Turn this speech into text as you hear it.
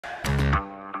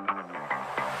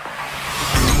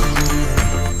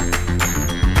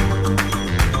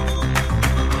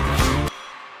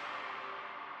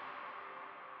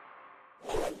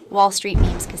Wall Street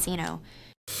Memes Casino.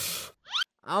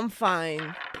 I'm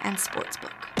fine. And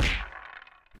Sportsbook.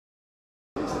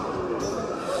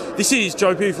 This is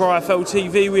Joe Pugh for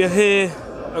IFLTV. We are here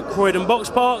at Croydon Box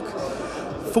Park,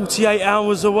 48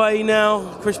 hours away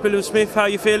now. Chris Billam-Smith, how are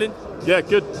you feeling? Yeah,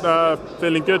 good.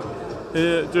 Feeling good.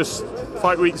 Just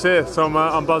 5 weeks here, so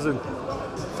I'm buzzing.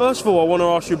 First of all, I want to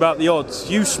ask you about the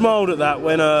odds. You smiled at that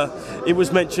when it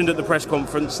was mentioned at the press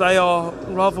conference. They are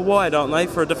rather wide, aren't they,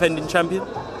 for a defending champion?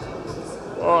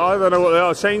 Well, I don't know what they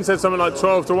are. Shane said something like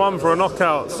 12 to 1 for a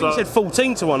knockout. So. He said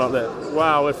 14 to 1 up there.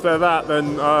 Wow, if they're that, then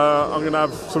I'm going to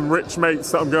have some rich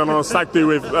mates that I'm going on a stag do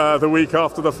with the week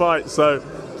after the fight. So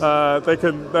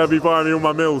they'll be buying me all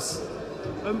my meals.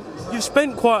 You've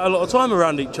spent quite a lot of time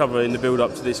around each other in the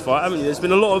build-up to this fight, haven't you? There's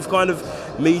been a lot of kind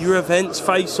of media events,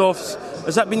 face-offs.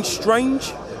 Has that been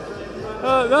strange?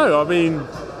 No, I mean,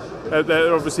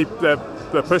 they're obviously they're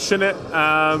pushing it.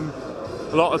 A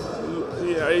lot of,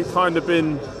 it's kind of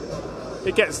been,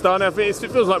 it gets done. It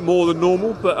feels like more than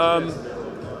normal, but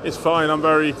it's fine. I'm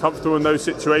very comfortable in those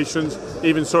situations.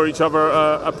 Even saw each other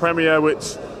a premiere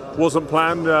which wasn't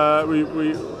planned.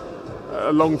 We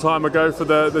a long time ago for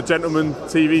the Gentleman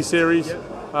TV series.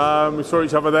 We saw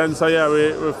each other then, so yeah,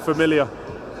 we're familiar.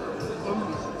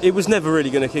 It was never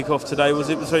really going to kick off today, was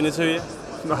it, between the two of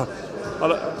you? No,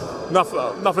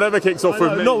 nothing ever kicks off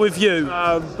with me. Not with you.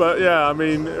 But yeah, I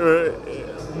mean,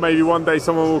 maybe one day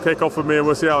someone will kick off with me and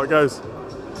we'll see how it goes.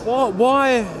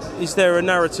 Why is there a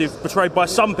narrative portrayed by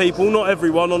some people, not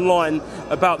everyone, online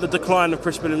about the decline of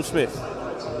Chris Billam-Smith?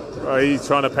 He's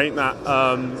trying to paint that.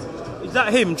 Is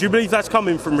that him? Do you believe that's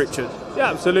coming from Richard? Yeah,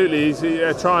 absolutely. He's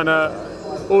trying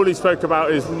to. All he spoke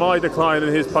about is my decline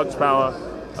and his punch power.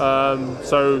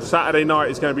 So Saturday night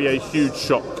is going to be a huge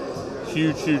shock,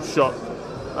 huge shock,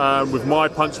 with my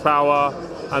punch power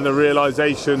and the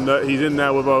realisation that he's in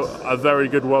there with a very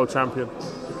good world champion.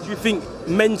 Do you think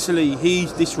mentally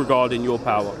he's disregarding your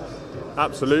power?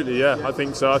 Absolutely, yeah, I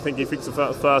think so. I think he thinks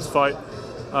the first fight,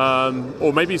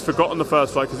 or maybe he's forgotten the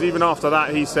first fight, because even after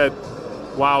that he said,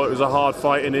 wow, it was a hard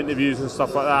fight in interviews and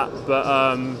stuff like that,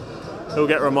 but he'll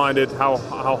get reminded how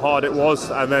hard it was,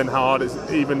 and then how hard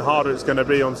even harder it's going to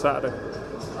be on Saturday.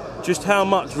 Just how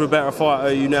much of a better fighter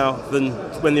are you now than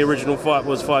when the original fight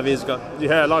was 5 years ago?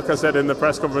 Yeah, like I said in the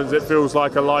press conference, it feels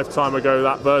like a lifetime ago,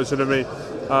 that version of me.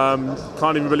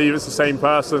 Can't even believe it's the same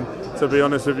person, to be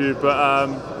honest with you, but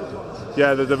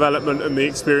yeah, the development and the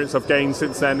experience I've gained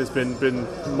since then has been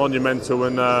monumental,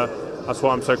 and that's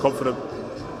why I'm so confident.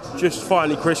 Just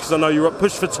finally, Chris, because I know you're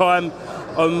pushed for time,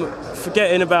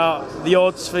 forgetting about the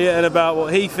odds, forgetting about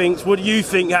what he thinks, what do you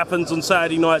think happens on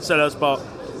Saturday night at Selhurst Park?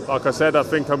 Like I said, I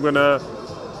think I'm gonna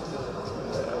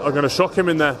shock him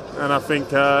in there, and I think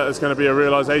there's going to be a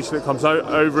realisation that comes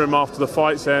over him after the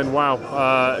fight, saying,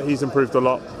 wow, he's improved a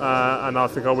lot, and I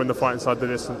think I'll win the fight inside the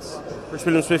distance. Chris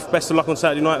Billam-Smith, best of luck on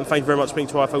Saturday night, and thank you very much for speaking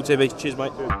to IFLTV. Cheers,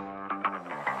 mate.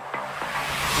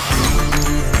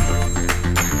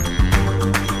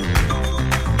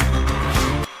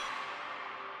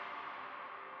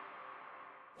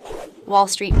 Wall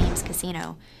Street Memes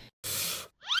Casino.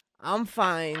 I'm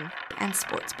fine. And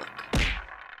Sportsbook.